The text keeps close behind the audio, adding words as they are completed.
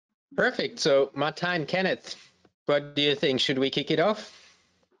Perfect. So, Marta and Kenneth, what do you think? Should we kick it off?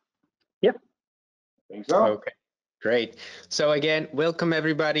 Yep. I think so. Okay, great. So again, welcome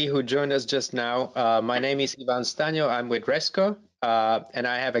everybody who joined us just now. My name is Ivan Stanjo. I'm with Resco, and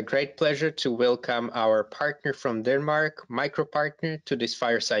I have a great pleasure to welcome our partner from Denmark, MicroPartner, to this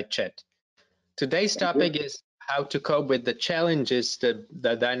fireside chat. Today's topic is how to cope with the challenges that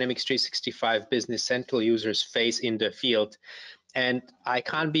the Dynamics 365 Business Central users face in the field. And I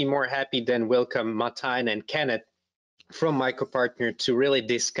can't be more happy than welcome Martijn and Kenneth from MicroPartner to really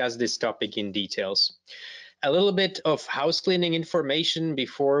discuss this topic in details. A little bit of house cleaning information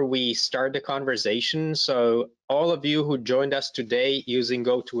before we start the conversation. So all of you who joined us today using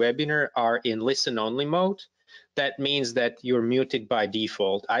GoToWebinar are in listen only mode. That means that you're muted by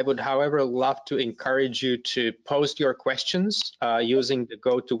default. I would, however, love to encourage you to post your questions using the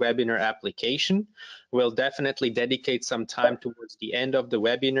GoToWebinar application. We'll definitely dedicate some time towards the end of the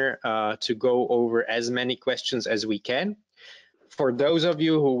webinar to go over as many questions as we can. For those of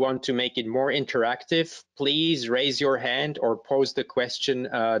you who want to make it more interactive, please raise your hand or pose the question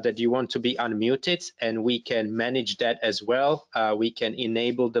that you want to be unmuted, and we can manage that as well. We can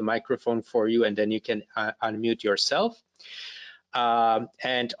enable the microphone for you, and then you can unmute yourself.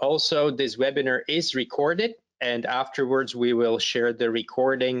 And also, this webinar is recorded, and afterwards we will share the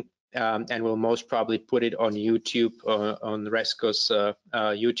recording and we'll most probably put it on YouTube, on Resco's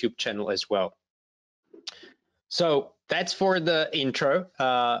YouTube channel as well. So that's for the intro.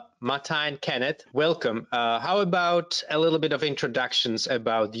 Marta and Kenneth, welcome. How about a little bit of introductions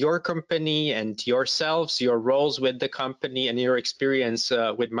about your company and yourselves, your roles with the company, and your experience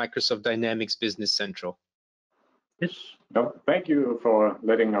with Microsoft Dynamics Business Central? Yes. No, thank you for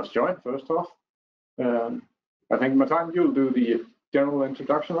letting us join, first off. I think, Martijn, you'll do the general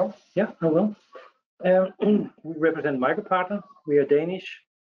introduction, right? Yeah, I will. We represent MicroPartner. We are Danish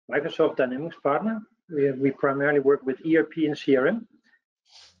Microsoft Dynamics partner. We primarily work with ERP and CRM,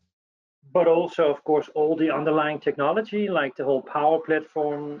 but also, of course, all the underlying technology, like the whole Power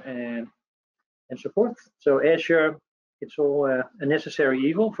Platform and so forth. So Azure, it's all a necessary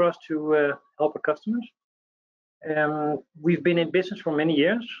evil for us to help our customers. We've been in business for many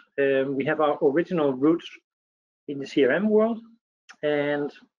years. We have our original roots in the CRM world, and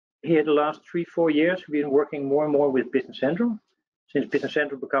here the last 3-4 years, we've been working more and more with Business Central, since Business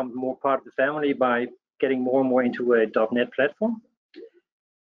Central becomes more part of the family by getting more and more into a .NET platform.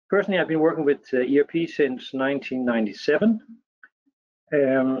 Personally, I've been working with ERP since 1997.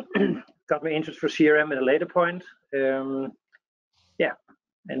 Got my interest for CRM at a later point. Yeah,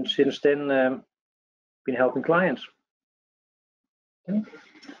 and since then, been helping clients.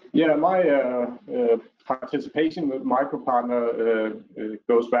 Yeah, my participation with MicroPartner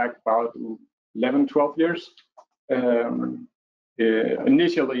goes back about 11-12 years.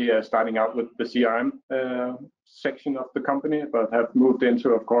 Initially starting out with the CRM section of the company, but have moved into,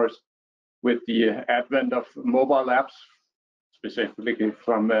 of course, with the advent of mobile apps, specifically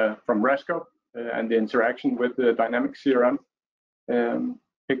from Resco and the interaction with the Dynamics CRM.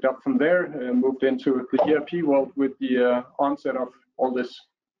 Picked up from there, moved into the ERP world with the onset of all this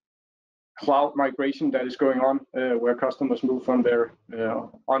cloud migration that is going on, where customers move from their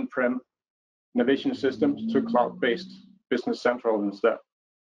on-prem Navision systems to cloud-based Business Central instead.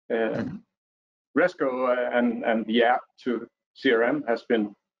 Resco and the app to CRM has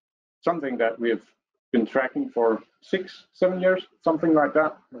been something that we've been tracking for 6-7 years, something like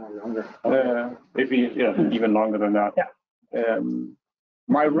that. Longer. Maybe even longer than that. Yeah.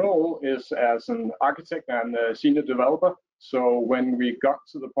 My role is as an architect and a senior developer. So when we got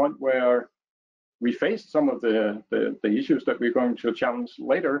to the point where we faced some of the issues that we're going to challenge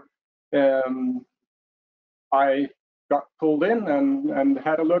later, I got pulled in and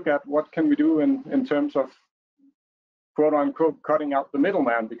had a look at what can we do in terms of quote unquote cutting out the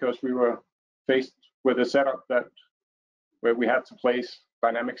middleman, because we were faced with a setup where we had to place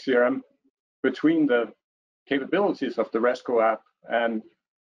Dynamics CRM between the capabilities of the Resco app and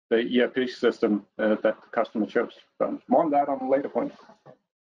the ERP system that the customer chose. So more on that on a later point.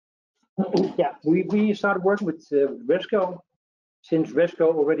 Yeah, we started working with Resco since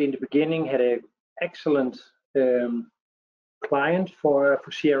Resco already in the beginning had an excellent client for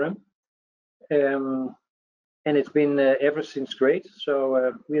CRM, and it's been ever since great.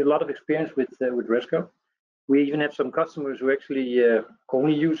 So we have a lot of experience with Resco. We even have some customers who actually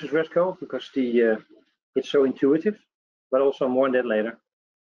only uses Resco because it's so intuitive, but also more on that later.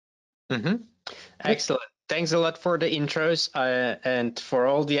 Excellent. Thanks a lot for the intros and for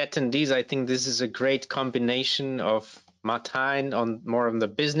all the attendees. I think this is a great combination of Martijn on more on the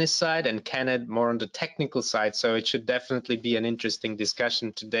business side and Kenneth more on the technical side. So it should definitely be an interesting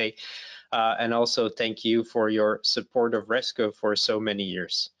discussion today. And also thank you for your support of Resco for so many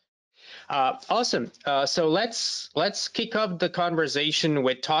years. Awesome. So let's kick off the conversation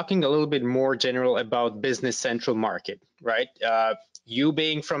with talking a little bit more general about Business Central market, right? You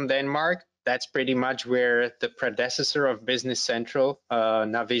being from Denmark, that's pretty much where the predecessor of Business Central,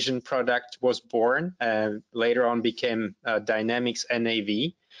 Navision product, was born, and later on became Dynamics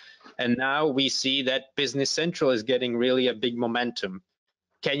NAV. And now we see that Business Central is getting really a big momentum.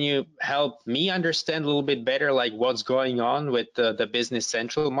 Can you help me understand a little bit better, like what's going on with the Business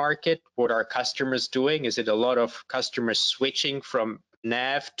Central market? What are customers doing? Is it a lot of customers switching from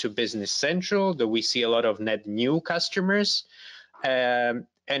NAV to Business Central? Do we see a lot of net new customers?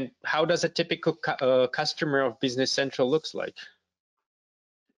 And how does a typical customer of Business Central looks like?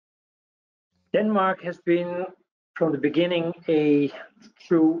 Denmark has been, from the beginning, a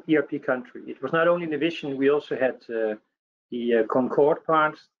true ERP country. It was not only Navision, we also had the Concord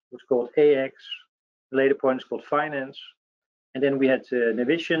part, was called AX, later point is called Finance, and then we had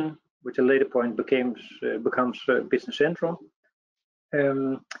Navision, which at a later point becomes Business Central.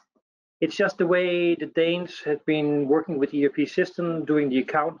 It's just the way the Danes have been working with ERP system, doing the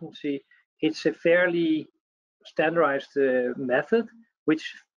accountancy. It's a fairly standardized method,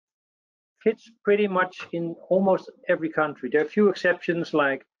 which fits pretty much in almost every country. There are a few exceptions,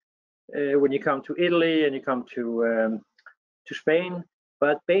 like when you come to Italy and you come to Spain,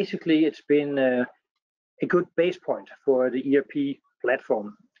 but basically it's been a good base point for the ERP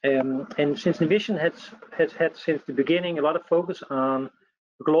platform. And since Navision has had since the beginning a lot of focus on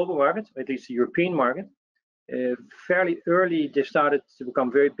the global market, at least the European market, fairly early they started to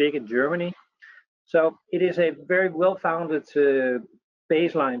become very big in Germany. So it is a very well-founded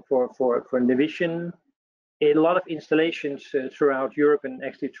baseline for Navision. A lot of installations throughout Europe and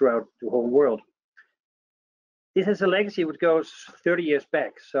actually throughout the whole world. This has a legacy which goes 30 years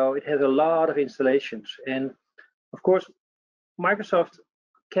back, so it has a lot of installations. And of course, Microsoft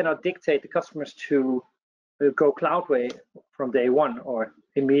cannot dictate the customers to go cloud way from day one or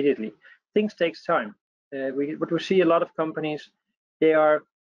immediately. Things takes time. But we see a lot of companies, they are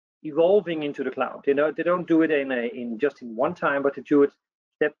evolving into the cloud. You know, they don't do it in just in one time, but they do it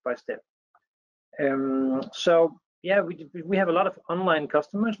step by step. So yeah, we have a lot of online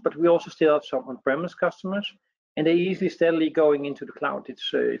customers, but we also still have some on-premise customers, and they easily steadily going into the cloud.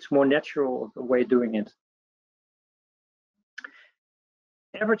 It's more natural way of doing it.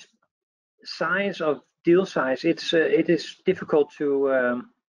 Average size of deal size, it is difficult to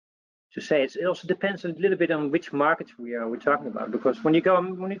say. It also depends a little bit on which market we're talking about, because when you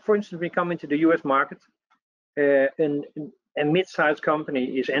for instance, we come into the US market, and a mid-sized company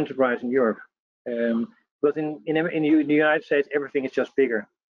is enterprise in Europe, but in the United States everything is just bigger.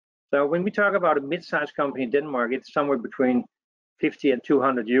 So when we talk about a mid-sized company in Denmark, it's somewhere between 50 and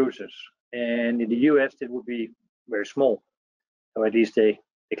 200 users, and in the US it would be very small, or at least they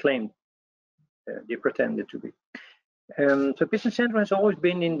claim, they pretend it to be. So Business Central has always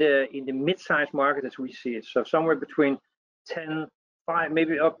been in the mid-sized market as we see it. So somewhere between 10, 5,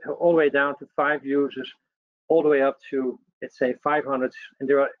 maybe up all the way down to 5 users, all the way up to, let's say, 500. And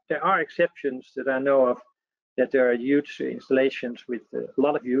there are exceptions that I know of, that there are huge installations with a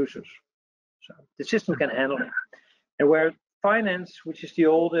lot of users. So the system can handle it. And where Finance, which is the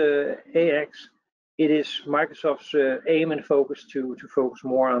old AX, it is Microsoft's aim and focus to focus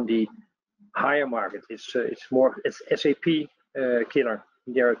more on the higher market. It's SAP killer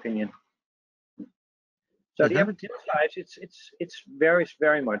in their opinion. So the average deal size, it varies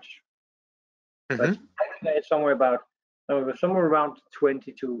very much. But it's somewhere around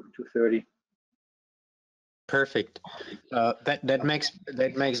 20 to 30. Perfect. That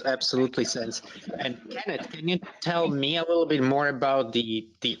makes absolutely sense. And Kenneth, can you tell me a little bit more about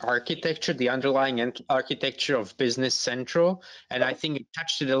the architecture, the underlying architecture of Business Central? And I think you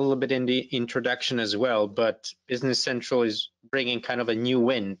touched it a little bit in the introduction as well, but Business Central is bringing kind of a new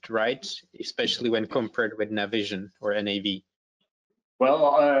wind, right? Especially when compared with Navision or NAV.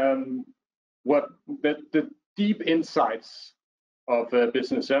 Well, what the deep insights of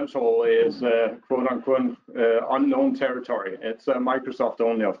Business Central is quote unquote unknown territory. It's Microsoft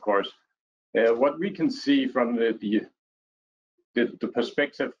only, of course. What we can see from the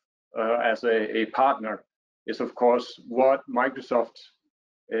perspective as a partner is, of course, what Microsoft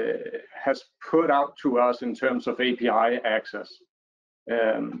has put out to us in terms of API access.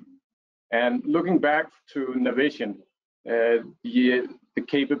 And looking back to Navision, the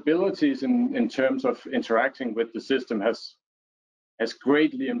capabilities in terms of interacting with the system has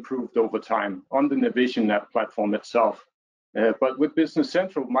greatly improved over time on the Navision platform itself. But with Business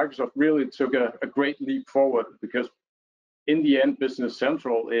Central, Microsoft really took a great leap forward, because in the end, Business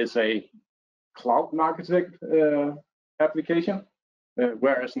Central is a cloud architect application,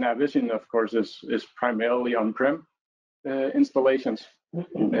 whereas Navision, of course, is primarily on-prem installations.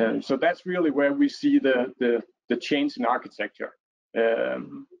 So that's really where we see the change in architecture.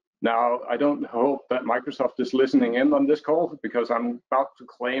 Now, I don't hope that Microsoft is listening in on this call, because I'm about to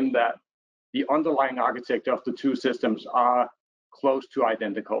claim that the underlying architecture of the two systems are close to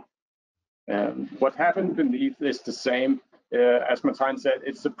identical. What happened beneath is the same. As Martijn said,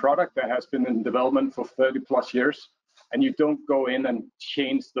 it's a product that has been in development for 30 plus years, and you don't go in and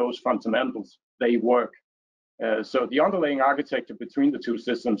change those fundamentals. They work. So the underlying architecture between the two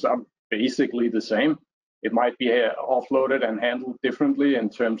systems are basically the same. It might be offloaded and handled differently in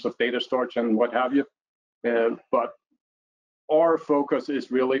terms of data storage and what have you. But our focus is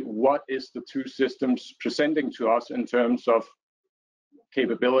really what is the two systems presenting to us in terms of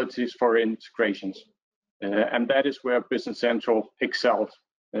capabilities for integrations. And that is where Business Central excelled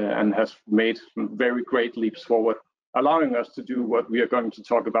and has made some very great leaps forward, allowing us to do what we are going to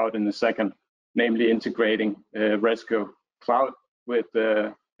talk about in a second, namely integrating Resco Cloud with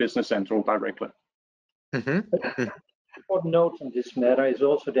Business Central directly. Important note on this matter is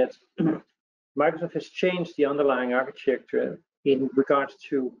also that Microsoft has changed the underlying architecture in regards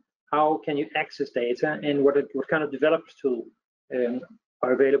to how can you access data and what kind of developers tool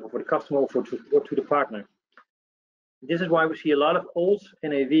are available for the customer or to the partner. This is why we see a lot of old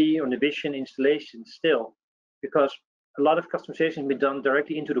NAV or Navision installations still, because a lot of customization has been done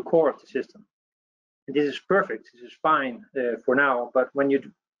directly into the core of the system. And this is perfect, this is fine for now, but when you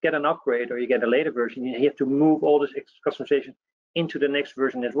get an upgrade or you get a later version, you have to move all this customization into the next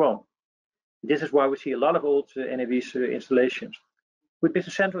version as well. This is why we see a lot of old NAV installations. With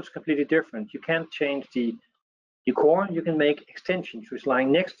Business Central, it's completely different. You can't change the core, you can make extensions which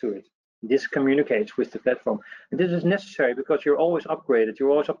lying next to it. This communicates with the platform. And this is necessary because you're always upgraded, you're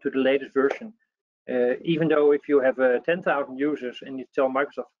always up to the latest version. Even though if you have 10,000 users and you tell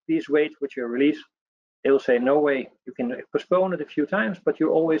Microsoft, please wait with your release, they will say, no way, you can postpone it a few times, but you're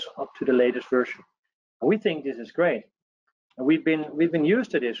always up to the latest version. And we think this is great. And we've been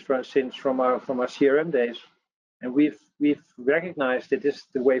used to this since from our CRM days, and we've recognized that this is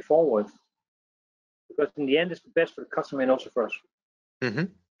the way forward, because in the end, it's the best for the customer and also for us.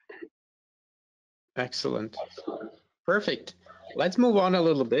 Excellent. Perfect. Let's move on a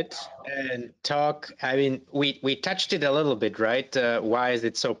little bit and talk. I mean, we touched it a little bit, right? Why is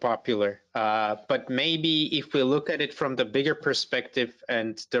it so popular? But maybe if we look at it from the bigger perspective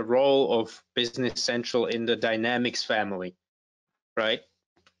and the role of Business Central in the Dynamics family, right?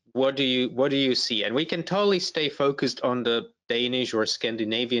 What do you see? And we can totally stay focused on the Danish or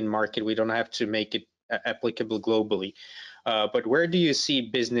Scandinavian market. We don't have to make it applicable globally. But where do you see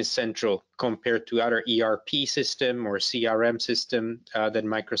Business Central compared to other ERP system or CRM system that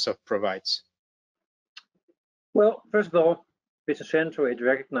Microsoft provides? Well, first of all, Business Central, it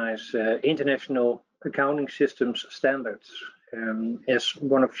recognizes international accounting systems standards as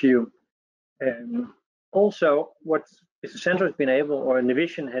one of few. Also, what Business Central has been able, or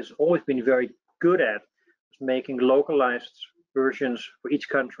Navision has always been very good at, is making localized versions for each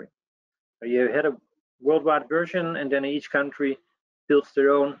country. You had a worldwide version, and then each country builds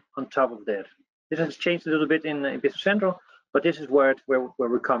their own on top of that. This has changed a little bit in Business Central, but this is where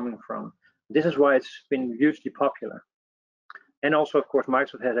we're coming from. This is why it's been hugely popular. And also, of course,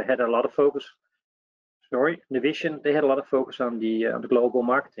 Microsoft had a lot of focus. Navision, they had a lot of focus on the global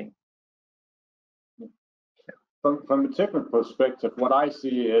marketing. From a technical perspective, what I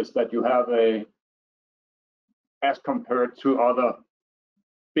see is that you have as compared to other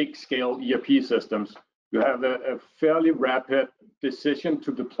big scale ERP systems, you have a fairly rapid decision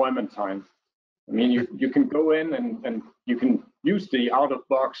to deployment time. I mean, you can go in and you can use the out of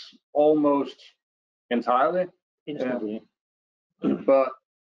box almost entirely. Instantly. But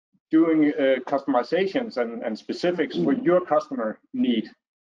doing customizations and specifics for your customer need,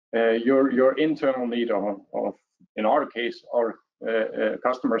 your internal need, or in our case, our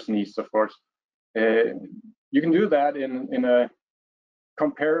customers' needs, of course, you can do that in a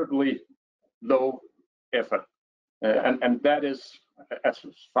comparably low effort. And that is, as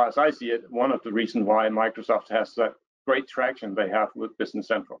far as I see it, one of the reasons why Microsoft has that great traction they have with Business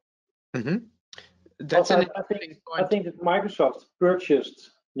Central. That's also, I think that Microsoft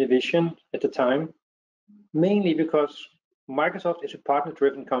purchased Navision at the time, mainly because Microsoft is a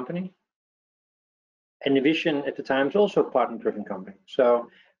partner-driven company, and Navision at the time is also a partner-driven company. So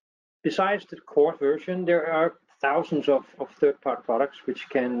besides the core version, there are thousands of third-party products which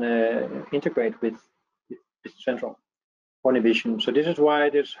can integrate with Business Central. for Navision. So this is why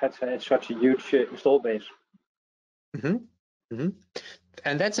this has had such a huge install base. Mm-hmm. Mm-hmm.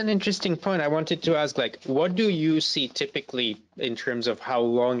 And that's an interesting point. I wanted to ask, like, what do you see typically in terms of how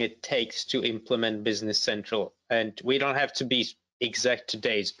long it takes to implement Business Central? And we don't have to be exact to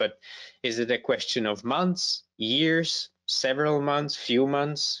days, but is it a question of months, years, several months, few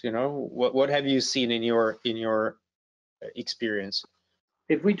months? You know, what have you seen in your experience?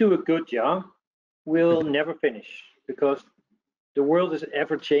 If we do a good job, we'll never finish, because the world is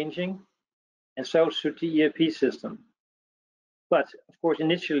ever changing, and so should the ERP system. But of course,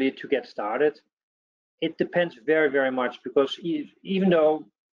 initially, to get started, it depends very, very much, because even though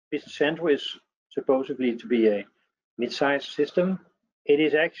Business Central is supposedly to be a mid-sized system, it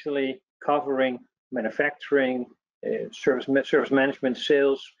is actually covering manufacturing, service management,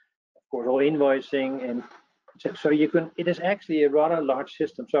 sales, of course, all invoicing, and so you can. It is actually a rather large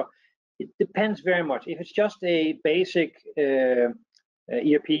system. So it depends very much. If it's just a basic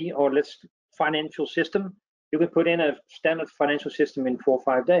ERP or financial system, you can put in a standard financial system in 4 or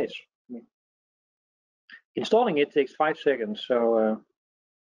 5 days. I mean, installing it takes 5 seconds. So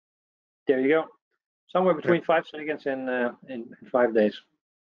there you go. Somewhere between 5 seconds and 5 days.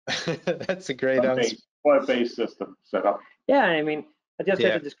 That's a great answer. For a base system setup. Yeah, I mean, I just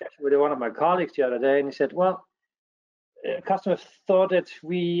had a discussion with one of my colleagues the other day, and he said, well, customers thought that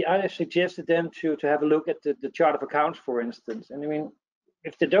I suggested them to have a look at the chart of accounts, for instance. And I mean,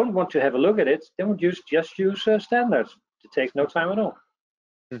 if they don't want to have a look at it, then just use standards. It takes no time at all.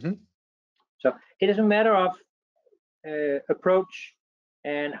 Mm-hmm. So it is a matter of approach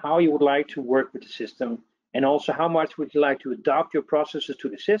and how you would like to work with the system, and also how much would you like to adopt your processes to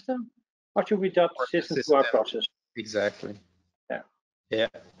the system, or should we adopt the system to our process? Exactly. Yeah. Yeah,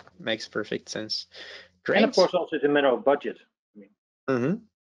 makes perfect sense. Great. And of course, also it's a matter of budget. I mean. Mm-hmm.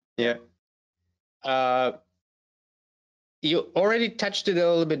 Yeah. You already touched it a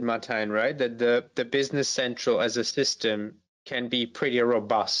little bit, Martijn, right? That the Business Central as a system can be pretty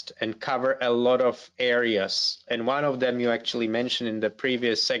robust and cover a lot of areas. And one of them you actually mentioned in the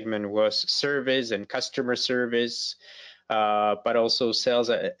previous segment was service and customer service, but also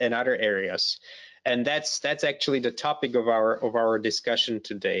sales and other areas. And that's actually the topic of our discussion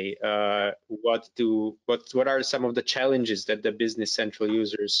today. What are some of the challenges that the Business Central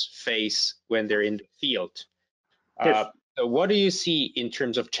users face when they're in the field? Yes. So what do you see in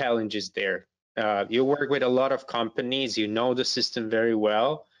terms of challenges there? You work with a lot of companies, you know the system very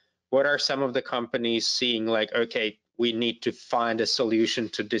well. What are some of the companies seeing like, okay, we need to find a solution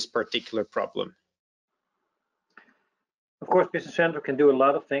to this particular problem? Of course, Business Central can do a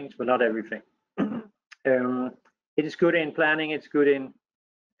lot of things, but not everything. It is good in planning. It's good in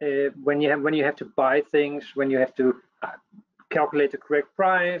when you have to buy things, when you have to calculate the correct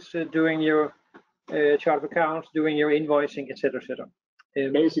price, doing your chart of accounts, doing your invoicing, etc., etc.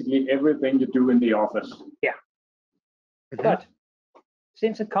 Basically everything you do in the office. Yeah. Mm-hmm. But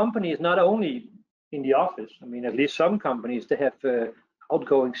since a company is not only in the office, I mean, at least some companies, they have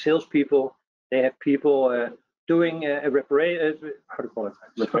outgoing salespeople, they have people doing a repair, how do you call it?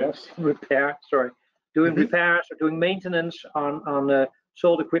 Repairs. Repair, sorry. Doing repairs or doing maintenance on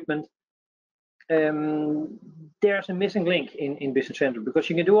sold equipment. There's a missing link in Business Central, because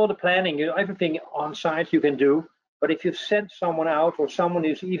you can do all the planning, everything on site you can do. But if you've sent someone out, or someone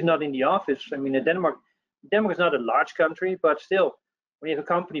who's even not in the office, I mean, Denmark is not a large country, but still, when you have a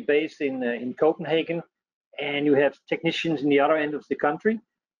company based in Copenhagen and you have technicians in the other end of the country,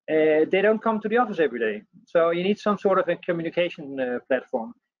 they don't come to the office every day. So you need some sort of a communication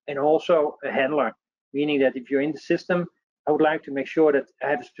platform, and also a handler, meaning that if you're in the system, I would like to make sure that I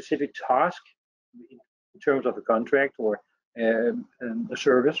have a specific task in terms of a contract or a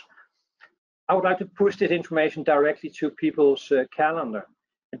service. I would like to push this information directly to people's calendar.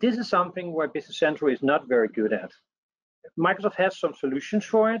 And this is something where Business Central is not very good at. Microsoft has some solutions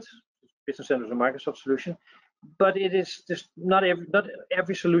for it. Business Central is a Microsoft solution, but it is just not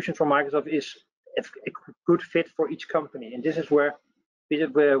every solution from Microsoft is a good fit for each company. And this is where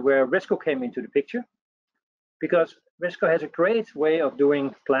Resco came into the picture, because Resco has a great way of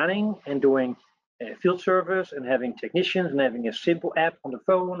doing planning and doing field service and having technicians and having a simple app on the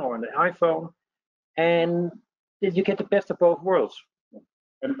phone or on the iPhone, and you get the best of both worlds.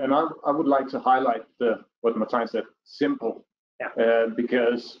 And I would like to highlight what Martijn said, simple,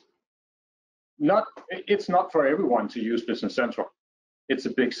 because it's not for everyone to use Business Central. It's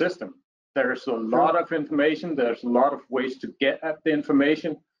a big system. There's a lot of information. There's a lot of ways to get at the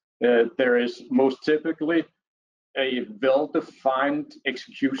information. There is most typically a well-defined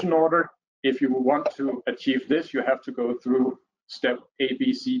execution order. If you want to achieve this, you have to go through step A,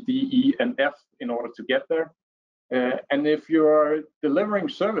 B, C, D, E, and F in order to get there. And if you're delivering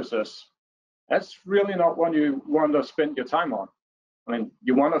services, that's really not what you want to spend your time on. I mean,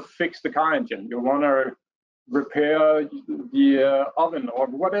 you want to fix the car engine, you want to repair the oven or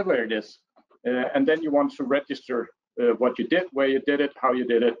whatever it is, and then you want to register what you did, where you did it, how you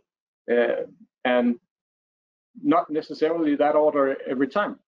did it, and not necessarily that order every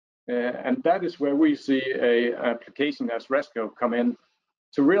time. And that is where we see a application as Resco come in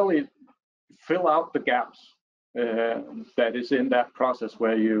to really fill out the gaps that is in that process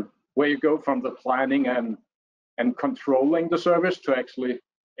where you go from the planning and controlling the service to actually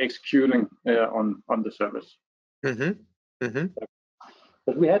executing on the service. But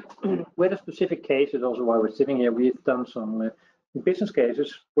we had a specific cases also while we're sitting here. We've done some business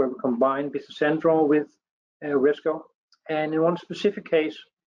cases where we combine Business Central with Resco, and in one specific case,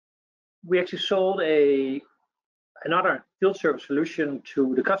 we actually sold another field service solution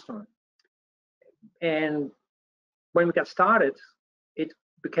to the customer. And when we got started, it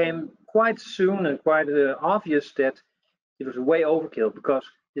became quite soon and quite obvious that it was way overkill, because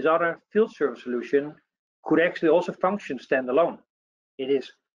this other field service solution could actually also function standalone. It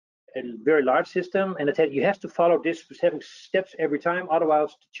is a very large system, and you have to follow this specific steps every time, otherwise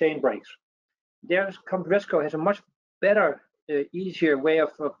the chain breaks. Resco has a much better, easier way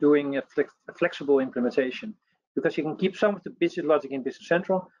of doing a flexible implementation, because you can keep some of the business logic in Business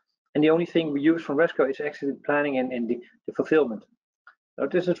Central, and the only thing we use from Resco is actually planning and the fulfillment. So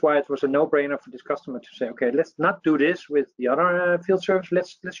this is why it was a no-brainer for this customer to say, okay, let's not do this with the other field service.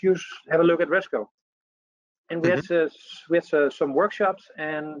 Let's have a look at Resco. And we had some workshops,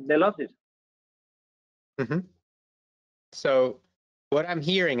 and they loved it. So what I'm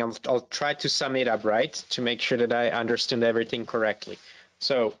hearing, I'll try to sum it up, right, to make sure that I understand everything correctly.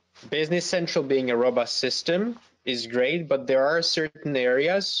 So Business Central being a robust system is great, but there are certain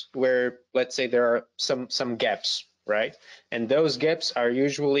areas where, let's say, there are some gaps, right? And those gaps are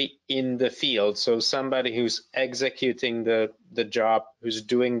usually in the field. So somebody who's executing the job, who's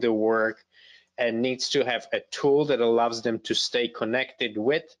doing the work, and needs to have a tool that allows them to stay connected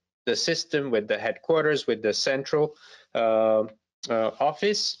with the system, with the headquarters, with the central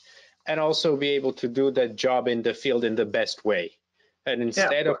office, and also be able to do that job in the field in the best way. And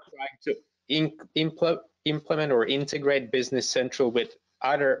instead of trying to implement or integrate Business Central with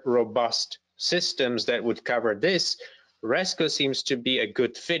other robust systems that would cover this, Resco seems to be a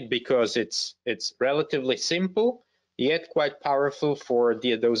good fit because it's relatively simple, yet quite powerful for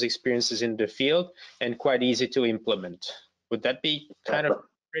those experiences in the field, and quite easy to implement. Would that be kind of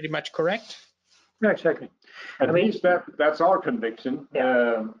pretty much correct? Yeah, exactly. At least that's our conviction.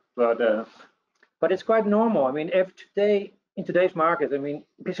 Yeah. But it's quite normal. I mean, in today's market, I mean,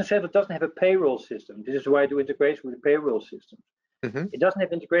 Business Central doesn't have a payroll system. This is why I do integration with the payroll system. It doesn't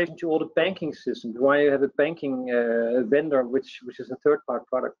have integration to all the banking systems. Why you have a banking vendor, which is a third-party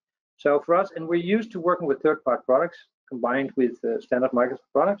product. So for us, and we're used to working with third-party products combined with standard Microsoft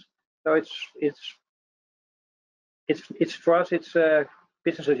products. So it's for us, it's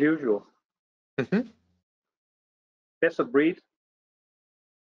business as usual. Best of breed.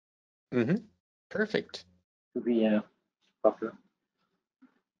 Perfect. To be popular.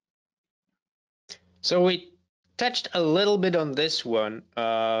 So we touched a little bit on this one,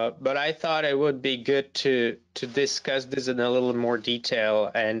 but I thought it would be good to discuss this in a little more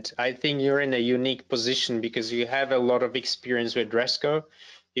detail. And I think you're in a unique position because you have a lot of experience with Resco.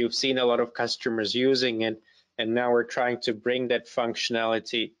 You've seen a lot of customers using it, and now we're trying to bring that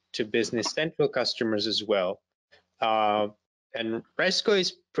functionality to Business Central customers as well. And Resco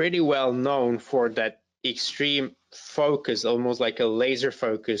is pretty well known for that extreme focus, almost like a laser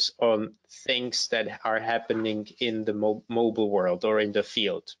focus on things that are happening in the mobile world or in the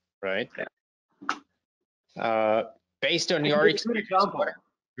field, right? Yeah. Based on your experience,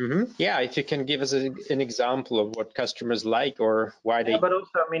 yeah, if you can give us an example of what customers like or why they. Yeah, but also,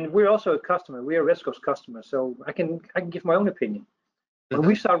 I mean, we're also a customer. We are Resco's customer, so I can give my own opinion. When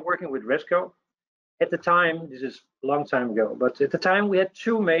we started working with Resco, at the time, this is a long time ago, but at the time we had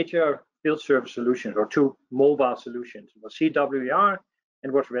two major field service solutions, or two mobile solutions. It was CWER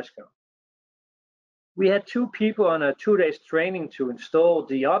and was Resco. We had two people on a 2-day training to install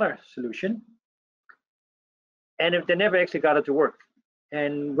the other solution, and they never actually got it to work.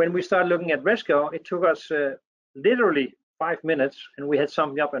 And when we started looking at Resco, it took us literally 5 minutes, and we had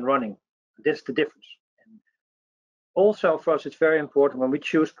something up and running. That's the difference. And also for us, it's very important when we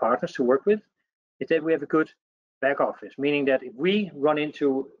choose partners to work with, is that we have a good back office, meaning that if we run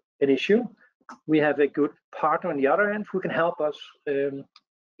into an issue, we have a good partner on the other end who can help us in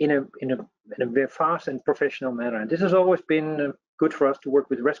a very fast and professional manner. And this has always been good for us to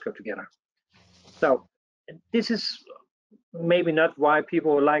work with Resco together. So this is maybe not why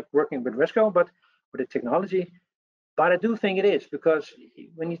people like working with Resco, but with the technology. But I do think it is, because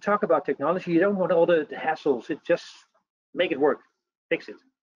when you talk about technology, you don't want all the hassles. It just make it work, fix it.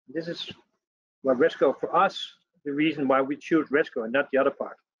 This is what Resco, for us, the reason why we choose Resco and not the other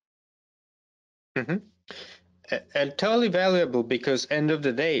part. Mm-hmm. And totally valuable, because end of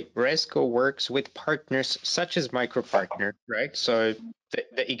the day, Resco works with partners such as MicroPartner, right? So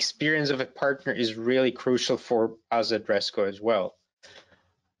the experience of a partner is really crucial for us at Resco as well.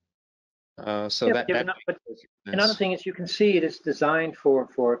 Another thing is, you can see it is designed for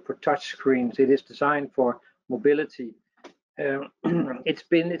touch screens. It is designed for mobility. It's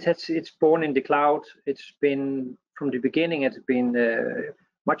born in the cloud. It's been from the beginning. It's been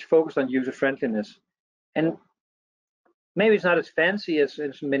much focused on user friendliness, and maybe it's not as fancy as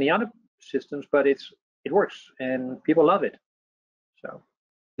many other systems, but it works and people love it. So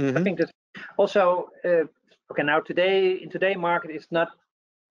I think that also okay, now in today's market, it's not,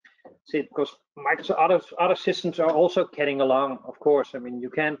 see, because Microsoft other systems are also getting along, of course. I mean, you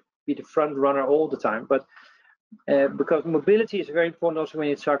can't be the front runner all the time, but because mobility is very important also when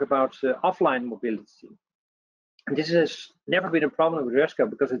you talk about offline mobility. And this has never been a problem with Resco,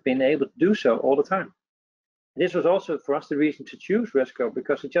 because it's been able to do so all the time. This was also for us the reason to choose Resco,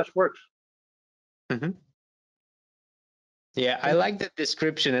 because it just works. Yeah, I like that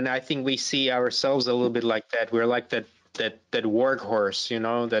description, and I think we see ourselves a little bit like that. We're like that workhorse, you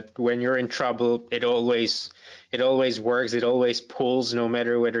know, that when you're in trouble, it always works. It always pulls, no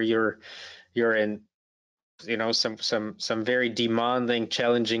matter whether you're in, you know, some very demanding,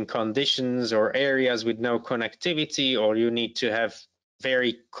 challenging conditions, or areas with no connectivity, or you need to have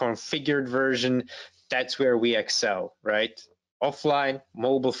very configured version. That's where we excel, right? Offline,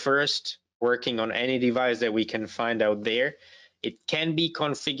 mobile first, working on any device that we can find out there. It can be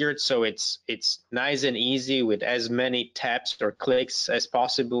configured so it's nice and easy with as many taps or clicks as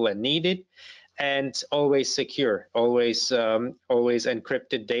possible and needed, and always secure, always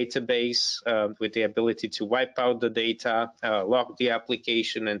encrypted database with the ability to wipe out the data, lock the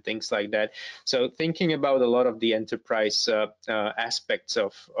application, and things like that. So thinking about a lot of the enterprise aspects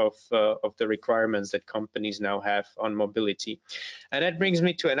of the requirements that companies now have on mobility. And that brings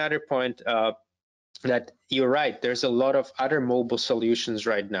me to another point, that you're right, there's a lot of other mobile solutions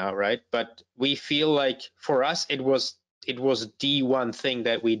right now, right? But we feel like for us, it was the one thing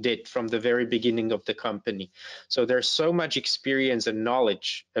that we did from the very beginning of the company. So there's so much experience and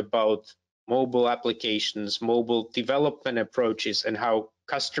knowledge about mobile applications, mobile development approaches, and how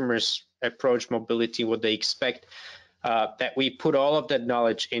customers approach mobility, what they expect, that we put all of that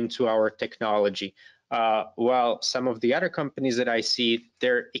knowledge into our technology. While some of the other companies that I see,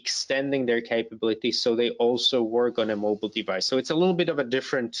 they're extending their capabilities, so they also work on a mobile device. So it's a little bit of a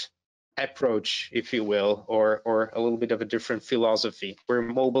different approach, if you will, or a little bit of a different philosophy. We're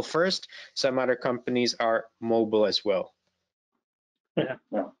mobile first. Some other companies are mobile as well. Yeah.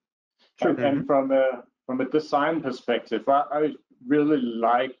 True. And from a design perspective, I really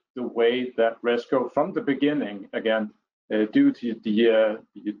like the way that Resco, from the beginning, again, due to the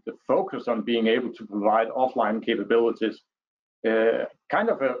focus on being able to provide offline capabilities, kind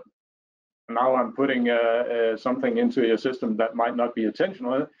of a, now I'm putting something into your system that might not be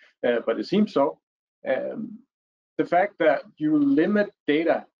intentional, but it seems so. The fact that you limit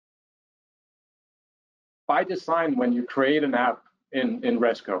data by design when you create an app in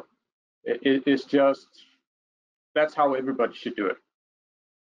Resco, it is just, that's how everybody should do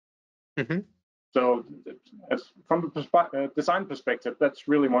it. So from a design perspective, that's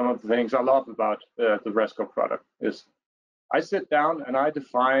really one of the things I love about the Resco product. Is I sit down and I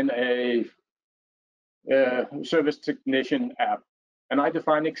define a service technician app, and I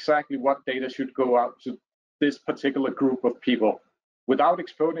define exactly what data should go out to this particular group of people without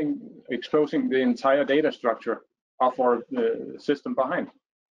exposing the entire data structure of our system behind.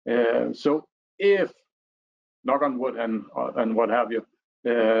 So if, knock on wood and what have you,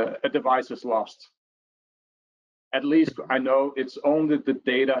 a device is lost, at least I know it's only the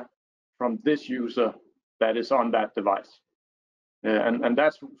data from this user that is on that device. And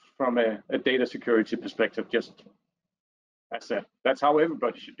that's from a data security perspective, just as said, that's how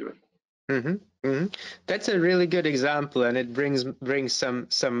everybody should do it. That's a really good example, and it brings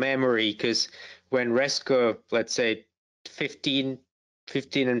some memory, because when Resco, let's say 15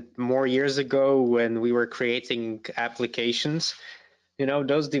 and more years ago, when we were creating applications, you know,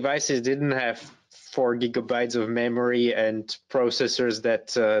 those devices didn't have 4 gigabytes of memory and processors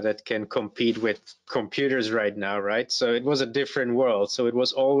that can compete with computers right now, right? So it was a different world. So it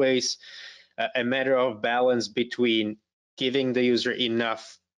was always a matter of balance between giving the user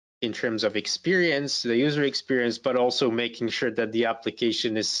enough in terms of experience, the user experience, but also making sure that the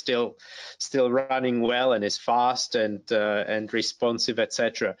application is still running well and is fast and responsive,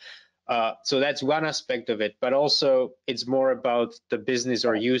 etc. So that's one aspect of it, but also it's more about the business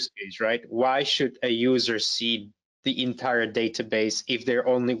or use case, right? Why should a user see the entire database if they're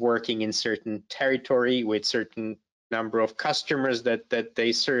only working in certain territory with certain number of customers that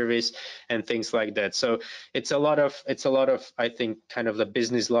they service and things like that? So it's a lot of I think kind of the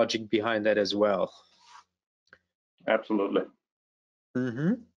business logic behind that as well. Absolutely.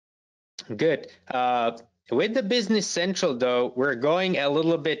 Good. With the Business Central, though, we're going a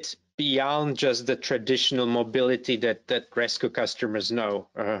little bit beyond just the traditional mobility that Resco customers know,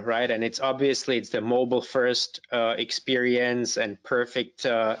 right? And it's the mobile first experience and perfect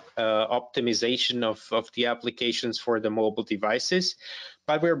optimization of the applications for the mobile devices.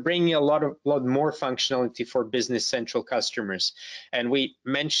 But we're bringing a lot more functionality for Business Central customers. And we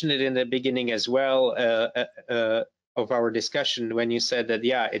mentioned it in the beginning as well, of our discussion when you said that,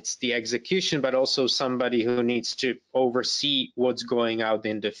 yeah, it's the execution, but also somebody who needs to oversee what's going out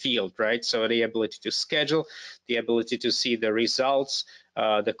in the field, right? So the ability to schedule, the ability to see the results,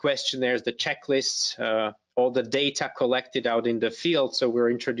 the questionnaires, the checklists, all the data collected out in the field. So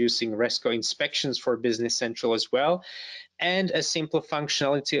we're introducing Resco inspections for Business Central as well, and a simple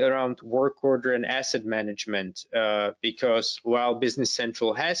functionality around work order and asset management, because while Business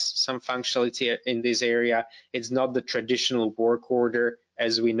Central has some functionality in this area, it's not the traditional work order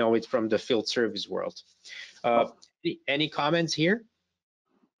as we know it from the field service world. Any comments here?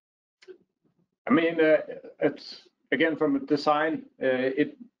 I mean, it's again from a design,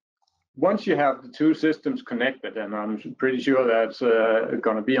 once you have the two systems connected, and I'm pretty sure that's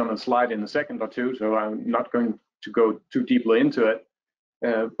going to be on a slide in a second or two, so I'm not going to go too deeply into it.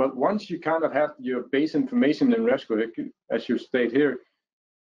 But once you kind of have your base information in Resco, as you state here,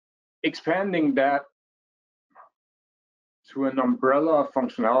 expanding that to an umbrella of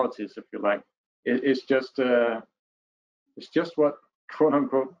functionalities, if you like, it's just what quote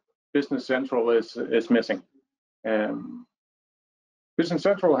unquote Business Central is missing. Business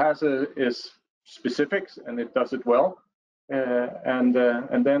Central has its specifics and it does it well, and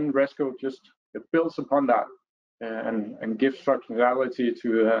then Resco just builds upon that and gives functionality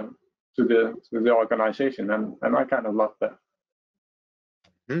to the organization, and I kind of love that.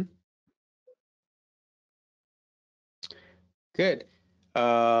 Good.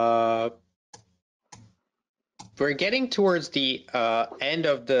 We're getting towards the end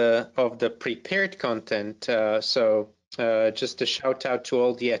of the prepared content, so just a shout out to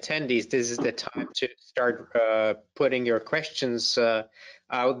all the attendees. This is the time to start putting your questions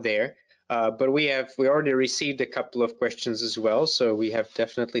out there. But we already received a couple of questions as well, so we have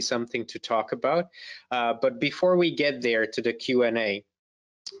definitely something to talk about. But before we get there to the Q&A,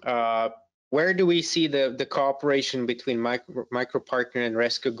 where do we see the cooperation between MicroPartner and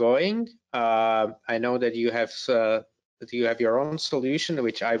Resco going? I know that you have your own solution,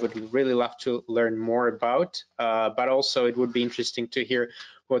 which I would really love to learn more about. But also, it would be interesting to hear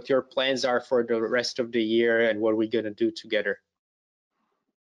what your plans are for the rest of the year and what we're going to do together.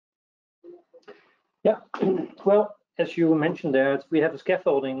 Yeah, well, as you mentioned there, we have a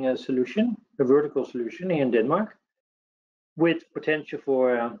scaffolding solution, a vertical solution here in Denmark, with potential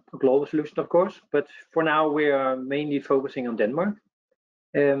for a global solution, of course. But for now, we are mainly focusing on Denmark.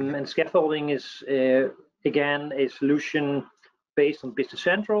 And scaffolding is, again, a solution based on Business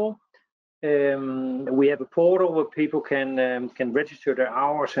Central. We have a portal where people can register their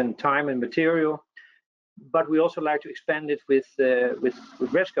hours and time and material. But we also like to expand it with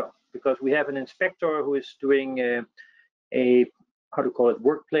Resco, because we have an inspector who is doing a how to call it,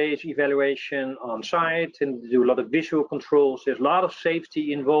 workplace evaluation on site, and do a lot of visual controls. There's a lot of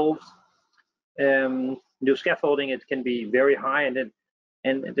safety involved. Do scaffolding, it can be very high, and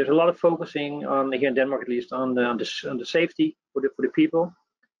there's a lot of focusing on, here in Denmark at least, on the safety for the people.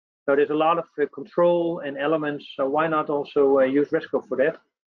 So there's a lot of control and elements. So why not also use Resco for that?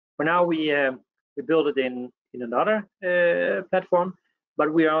 For now, we build it in another platform,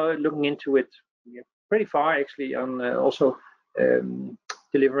 but we are looking into it pretty far actually on also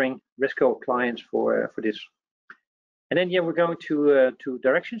delivering Resco clients for this. And then we're going to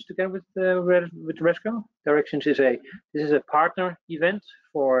Directions together with Resco. Directions is a partner event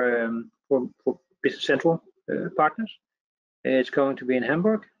for Business Central partners. It's going to be in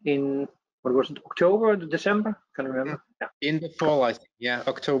Hamburg in, what was it, October or December? Can't remember. Yeah. In the fall, I think. Yeah,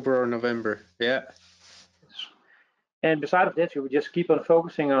 October or November. Yeah. And besides that, we just keep on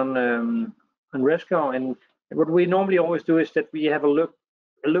focusing on Resco. And what we normally always do is that we have a look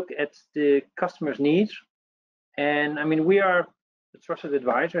at the customer's needs. And I mean, we are the trusted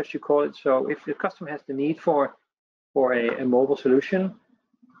advisor, as you call it. So if the customer has the need for a mobile solution,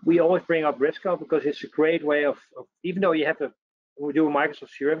 we always bring up Resco because it's a great way of even though you have when we do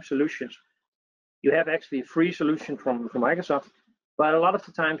Microsoft CRM solutions, you have actually a free solution from Microsoft, but a lot of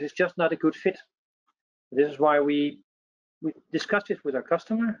the times it's just not a good fit. This is why we discuss it with our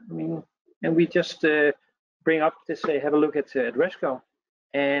customer. I mean, and we just bring up to say, have a look at Resco,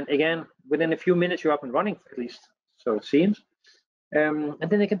 and again, within a few minutes you're up and running, at least so it seems, and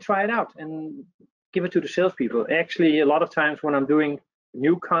then they can try it out and give it to the salespeople. Actually, a lot of times when I'm doing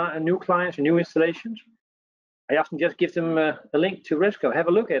new clients and new installations, I often just give them a link to Resco, have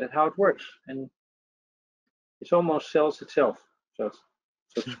a look at it, how it works, and it almost sells itself, so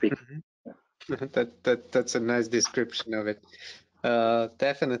to speak. That's a nice description of it.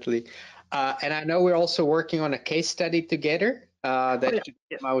 Definitely. And I know we're also working on a case study together that should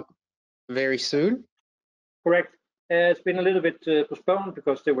come out very soon. Correct. It's been a little bit postponed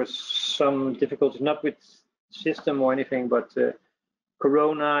because there was some difficulties, not with system or anything, but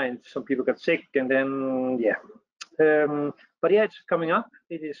Corona, and some people got sick, and then but yeah, it's coming up.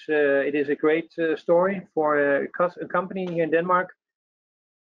 It is a great story for a company here in Denmark.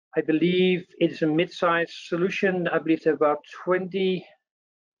 I believe it is a mid-sized solution. I believe there are about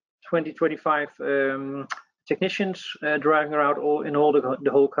 25 technicians driving around in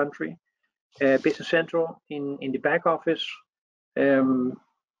the whole country. Business Central in the back office, doing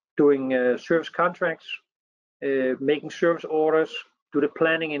service contracts, making service orders, do the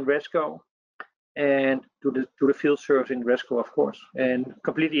planning in Resco, and do the field service in Resco, of course, and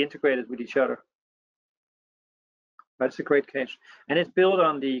completely integrated with each other. That's a great case, and it's built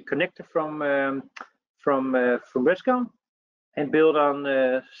on the connector from Resco, and built on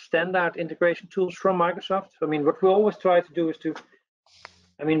standard integration tools from Microsoft. I mean, what we always try to do is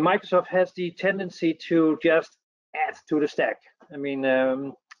Microsoft has the tendency to just add to the stack. I mean,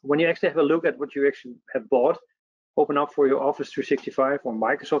 when you actually have a look at what you actually have bought, open up for your Office 365 or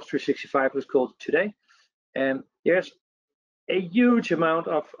Microsoft 365, let's call it today, and there's a huge amount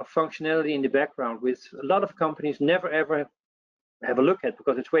of functionality in the background, which a lot of companies never ever have a look at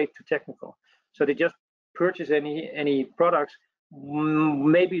because it's way too technical. So they just purchase any products.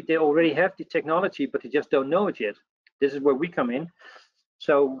 Maybe they already have the technology, but they just don't know it yet. This is where we come in.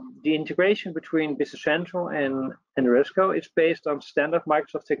 So the integration between Business Central and Resco is based on standard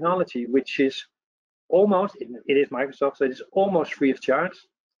Microsoft technology, which is almost, it is Microsoft, so it is almost free of charge.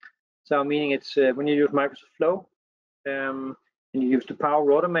 So meaning it's when you use Microsoft Flow and you use the Power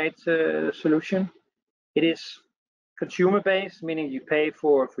Automate solution, it is consumer based, meaning you pay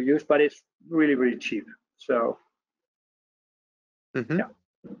for use, but it's really, really cheap. So yeah,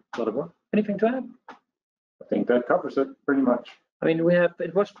 a lot of work. Anything to add? I think that covers it pretty much. I mean,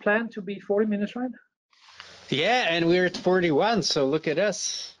 it was planned to be 40 minutes, right? Yeah, and we're at 41, so look at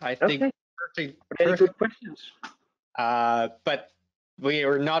us. I think perfect. Any good questions? But we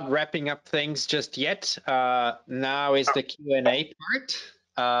are not wrapping up things just yet. Now is the Q&A part.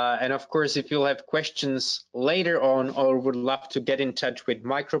 And of course, if you'll have questions later on or would love to get in touch with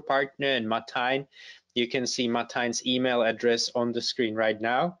MicroPartner and Martijn, you can see Martijn's email address on the screen right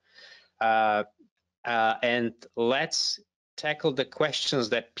now. And let's tackle the questions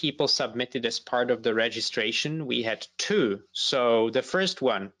that people submitted as part of the registration. We had two. So the first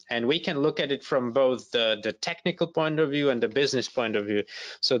one, and we can look at it from both the technical point of view and the business point of view.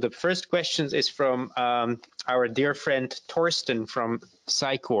 So the first question is from our dear friend Torsten from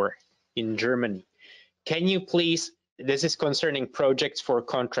Sycor in Germany. Can you please, this is concerning projects for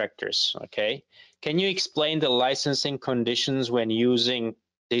contractors, okay? Can you explain the licensing conditions when using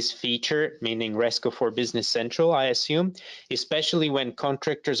this feature, meaning Resco for Business Central, I assume, especially when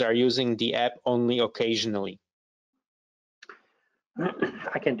contractors are using the app only occasionally?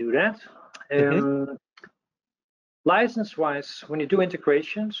 I can do that. License-wise, when you do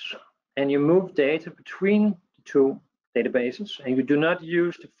integrations and you move data between the two databases, and you do not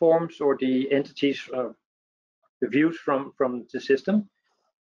use the forms or the entities, the views from the system,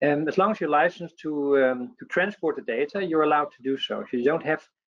 and as long as you're licensed to transport the data, you're allowed to do so. So you don't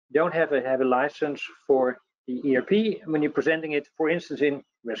have a license for the ERP when you're presenting it, for instance, in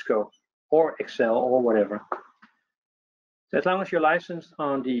Resco or Excel or whatever. So as long as you're licensed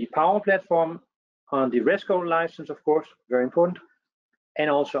on the Power Platform, on the Resco license, of course, very important, and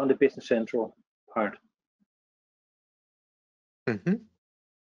also on the Business Central part.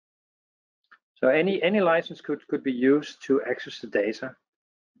 So any license could be used to access the data,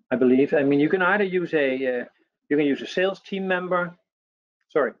 I believe. I mean, you can either use a sales team member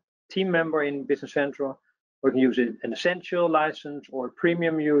in Business Central, or you can use an essential license or a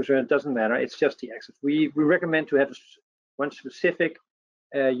premium user. It doesn't matter. It's just the access. We recommend to have one specific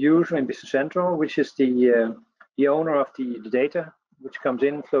user in Business Central, which is the owner of the data, which comes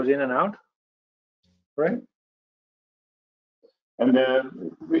in, flows in and out, right? And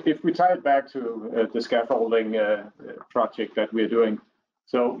if we tie it back to the scaffolding project that we're doing,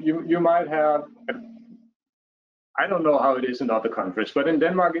 so you might have, I don't know how it is in other countries, but in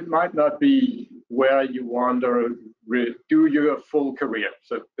Denmark it might not be where you want to do your full career.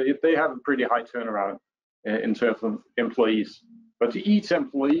 So they have a pretty high turnaround in terms of employees. But each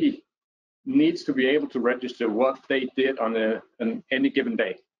employee needs to be able to register what they did on any given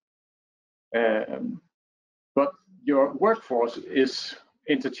day. But your workforce is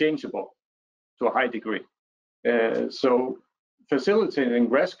interchangeable to a high degree. So facilitating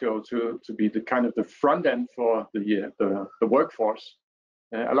Resco to be the kind of the front end for the workforce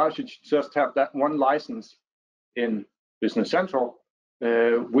allows you to just have that one license in Business Central,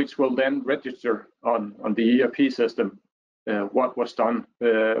 which will then register on the ERP system what was done,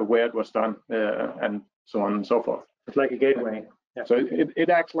 where it was done, and so on and so forth. It's like a gateway. Yeah. So it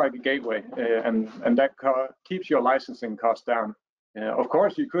acts like a gateway, and that keeps your licensing costs down. Of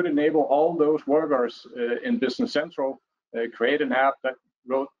course, you could enable all those workers in Business Central, create an app that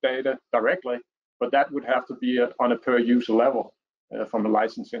wrote data directly, but that would have to be on a per user level from a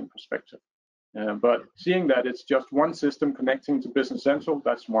licensing perspective. But seeing that it's just one system connecting to Business Central,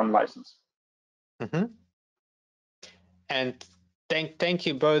 that's one license. Mm-hmm. And thank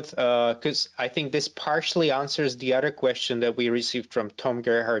you both, because I think this partially answers the other question that we received from Tom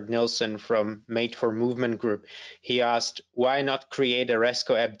Gerhard Nilsson from Made for Movement Group. He asked, why not create a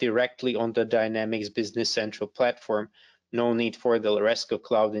Resco app directly on the Dynamics Business Central platform? No need for the Resco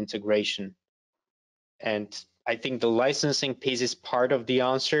Cloud integration. And I think the licensing piece is part of the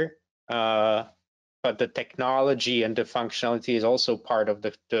answer, but the technology and the functionality is also part of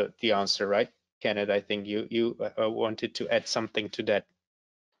the answer, right? Kenneth, I think you wanted to add something to that.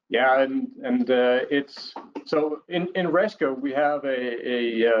 Yeah, and it's so in Resco we have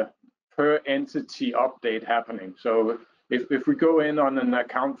a per entity update happening. So if we go in on an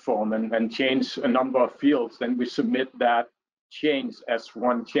account form and change a number of fields, then we submit that change as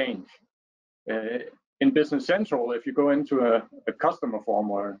one change. In Business Central, if you go into a customer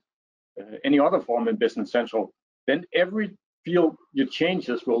form or any other form in Business Central, then every field you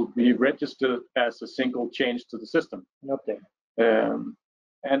changes will be registered as a single change to the system. Okay.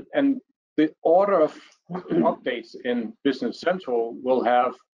 And the order of updates in Business Central will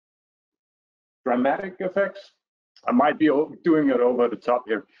have dramatic effects. I might be doing it over the top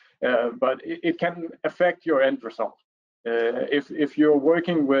here, but it can affect your end result. If you're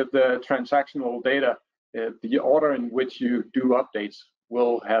working with transactional data, the order in which you do updates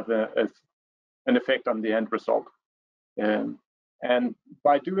will have an effect on the end result. And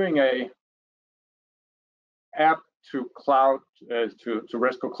by doing a app to cloud, to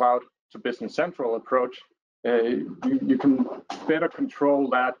Resco Cloud to Business Central approach, you can better control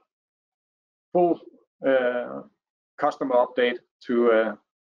that full customer update to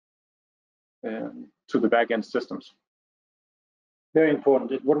the backend systems. Very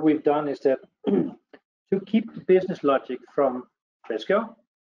important. What we've done is that to keep the business logic from Resco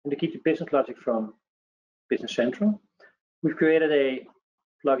and to keep the business logic from Business Central, we've created a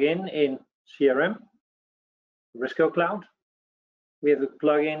plugin in CRM, Resco Cloud. We have a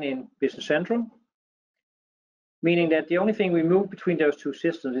plugin in Business Central, meaning that the only thing we move between those two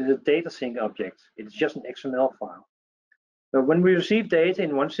systems is a data sync object. It's just an XML file. So when we receive data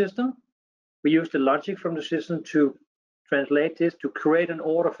in one system, we use the logic from the system to translate this to create an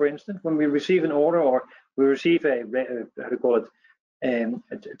order. For instance, when we receive an order or we receive a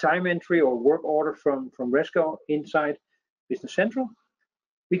time entry or work order from Resco inside Business Central,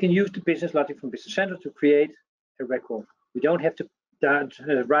 we can use the business logic from Business Central to create a record. We don't have to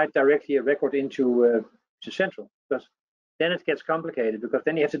write directly a record into Business Central, because then it gets complicated, because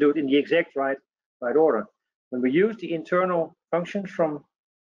then you have to do it in the exact right order. When we use the internal functions from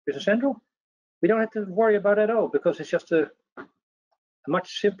Business Central, we don't have to worry about it at all, because it's just a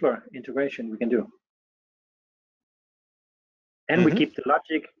much simpler integration we can do. And we keep the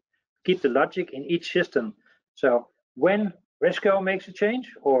logic in each system. So when Resco makes a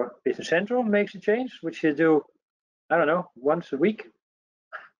change or Business Central makes a change, which you do, I don't know, once a week,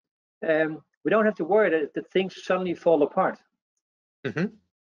 we don't have to worry that things suddenly fall apart.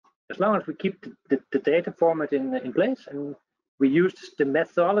 As long as we keep the data format in place and we use the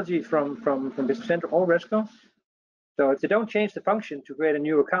methodology from Business Central or Resco. So if they don't change the function to create a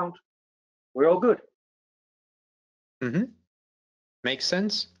new account, we're all good. Makes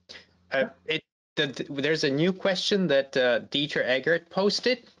sense. there's a new question that Dieter Eggert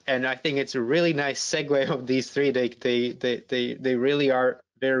posted, and I think it's a really nice segue of these three. They really are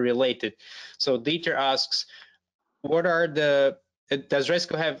very related. So Dieter asks, what are does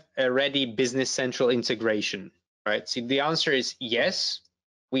Resco have a ready Business Central integration? Right. See, the answer is yes.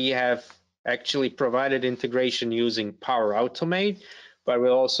 We have actually provided integration using Power Automate, but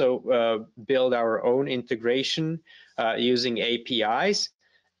we'll also build our own integration using APIs.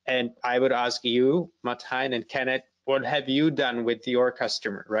 And I would ask you, Martijn and Kenneth, what have you done with your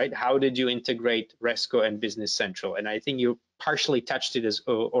customer, right? How did you integrate Resco and Business Central? And I think you partially touched it as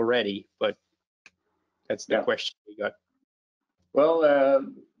already, but that's the question we got. Well,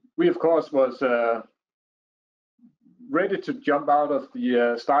 we of course was ready to jump out of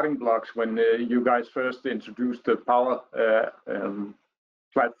the starting blocks when you guys first introduced the Power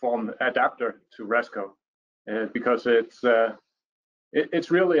Platform adapter to Resco, because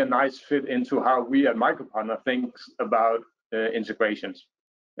it's really a nice fit into how we at MicroPartner thinks about integrations.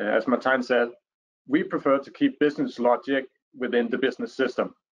 As Martijn said, we prefer to keep business logic within the business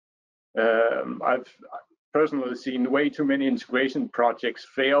system. I've personally seen way too many integration projects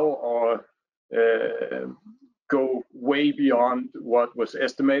fail or go way beyond what was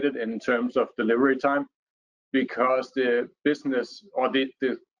estimated in terms of delivery time, because the business or the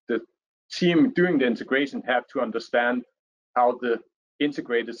team doing the integration have to understand how the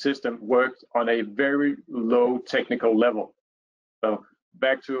integrated system works on a very low technical level. So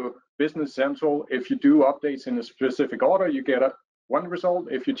back to Business Central, if you do updates in a specific order, you get one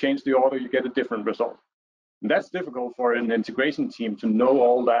result. If you change the order, you get a different result. And that's difficult for an integration team to know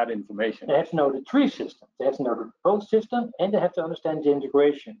all that information. They have to know the three systems. They have to know the both system, and they have to understand the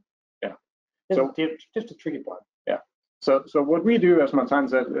integration. Yeah. So just a tricky part. Yeah. So what we do, as Martijn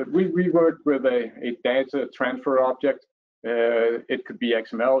said, we work with a data transfer object. It could be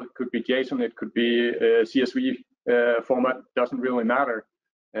XML, it could be JSON, it could be CSV format. Doesn't really matter,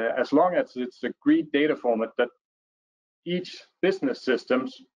 as long as it's agreed data format that each business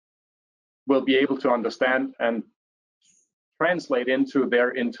systems will be able to understand and translate into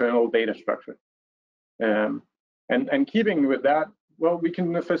their internal data structure. And keeping with that, well, we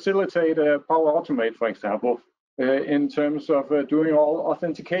can facilitate Power Automate, for example, in terms of doing all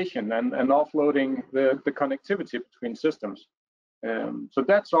authentication and offloading the connectivity between systems. So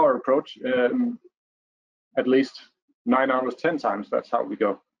that's our approach. At least 9 out of 10 times, that's how we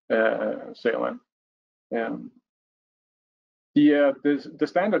go sailing. The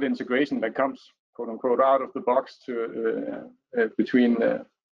standard integration that comes, quote unquote, out of the box to between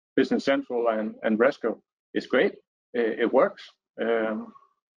Business Central and Resco is great. It works,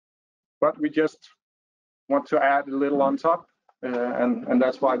 but we just want to add a little on top, and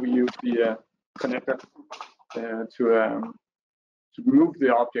that's why we use the connector to move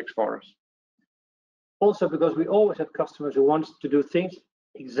the objects for us. Also, because we always have customers who want to do things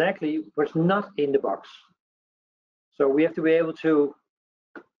exactly what's not in the box. So we have to be able to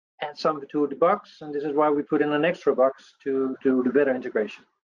add something to the box, and this is why we put in an extra box to do the better integration.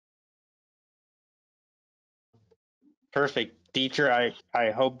 Perfect. Dieter,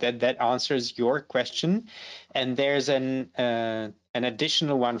 I hope that answers your question. And there's an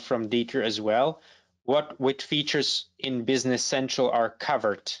additional one from Dieter as well. Which features in Business Central are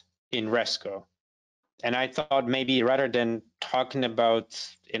covered in Resco? And I thought maybe rather than talking about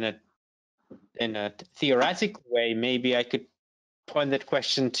in a theoretical way, maybe I could point that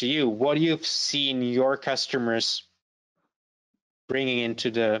question to you. What do you've seen your customers bringing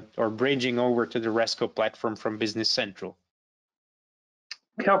into bridging over to the Resco platform from Business Central?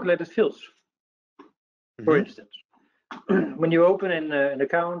 Calculated fields, for instance. When you open an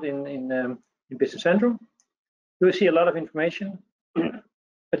account in Business Central, you will see a lot of information,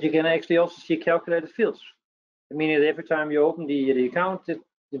 but you can actually also see calculated fields. Meaning that every time you open the account, the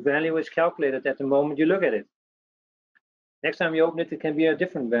value is calculated at the moment you look at it. Next time you open it, it can be a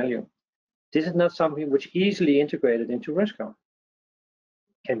different value. This is not something which easily integrated into Resco.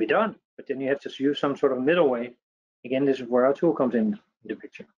 Can be done, but then you have to use some sort of middle way. Again, this is where our tool comes in the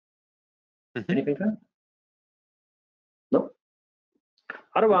picture. Anything to that? No.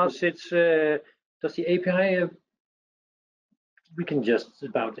 Otherwise, it's does the API we can just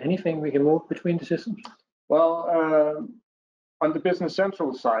about anything we can move between the systems. Well, on the Business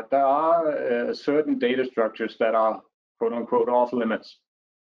Central side, there are certain data structures that are quote unquote off limits.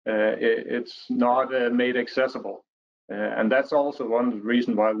 It's not made accessible. And that's also one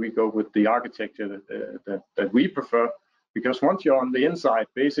reason why we go with the architecture that we prefer, because once you're on the inside,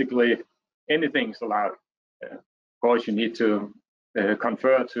 basically anything's allowed. Of course, you need to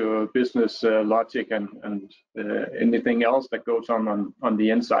confer to business logic and anything else that goes on the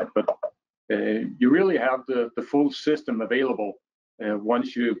inside. But you really have the full system available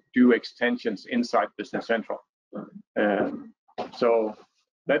once you do extensions inside Business Central. So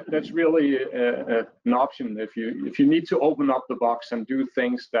that's really an option if you need to open up the box and do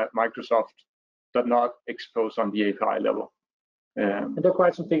things that Microsoft does not expose on the API level. And there are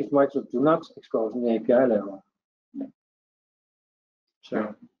quite some things Microsoft do not expose on the API level.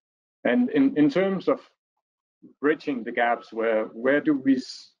 So, and in terms of bridging the gaps, where do we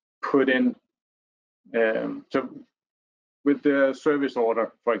put in? So with the service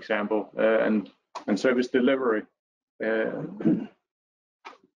order, for example, and service delivery,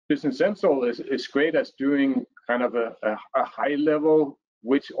 Business Central is great as doing kind of a high level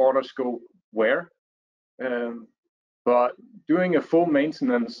which orders go where, but doing a full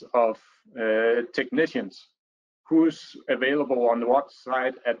maintenance of technicians, who's available on what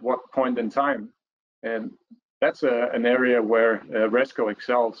side at what point in time, and that's an area where Resco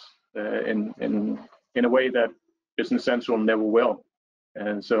excels in a way that Business Central never will.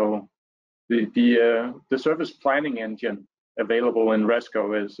 And so the service planning engine available in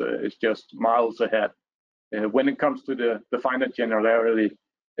Resco is just miles ahead when it comes to the finer generality,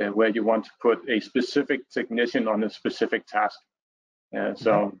 where you want to put a specific technician on a specific task.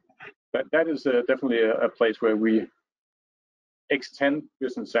 So that is definitely a place where we extend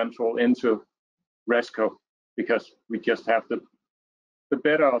Business Central into Resco, because we just have the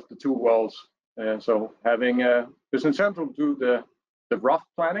better of the two worlds. So having Business Central do the rough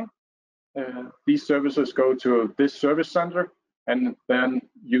planning, these services go to this service center, and then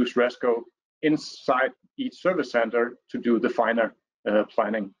use Resco inside each service center to do the finer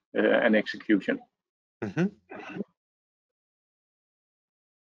planning and execution.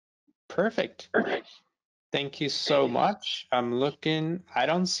 Perfect. Thank you so much. I'm looking, I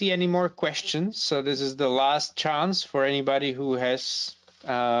don't see any more questions. So this is the last chance for anybody who has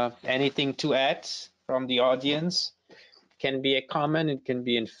anything to add from the audience. It can be a comment, it can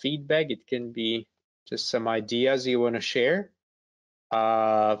be in feedback, it can be just some ideas you want to share.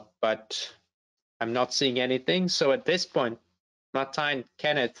 But I'm not seeing anything. So at this point, Martijn,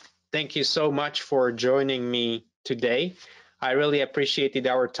 Kenneth, thank you so much for joining me today. I really appreciated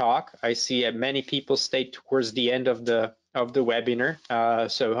our talk. I see many people stayed towards the end of the webinar.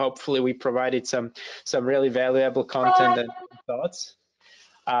 So hopefully we provided some really valuable content and thoughts.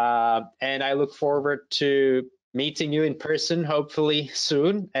 And I look forward to meeting you in person, hopefully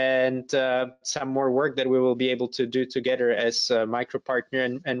soon, and some more work that we will be able to do together as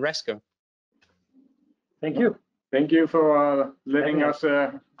MicroPartner and Resco. thank you. Thank you for letting us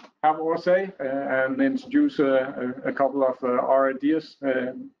have our say and introduce a couple of our ideas.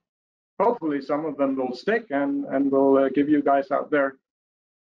 Hopefully some of them will stick and will give you guys out there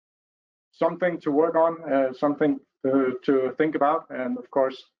something to work on, something to think about, and of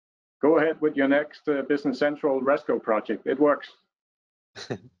course, go ahead with your next Business Central Resco project. It works.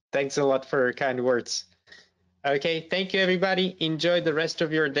 Thanks a lot for your kind words. Okay, thank you everybody. Enjoy the rest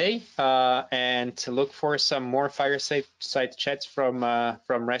of your day, and look for some more Fireside chats from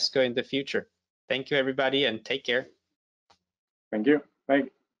Resco in the future. Thank you everybody, and take care. Thank you.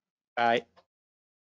 Bye. Bye.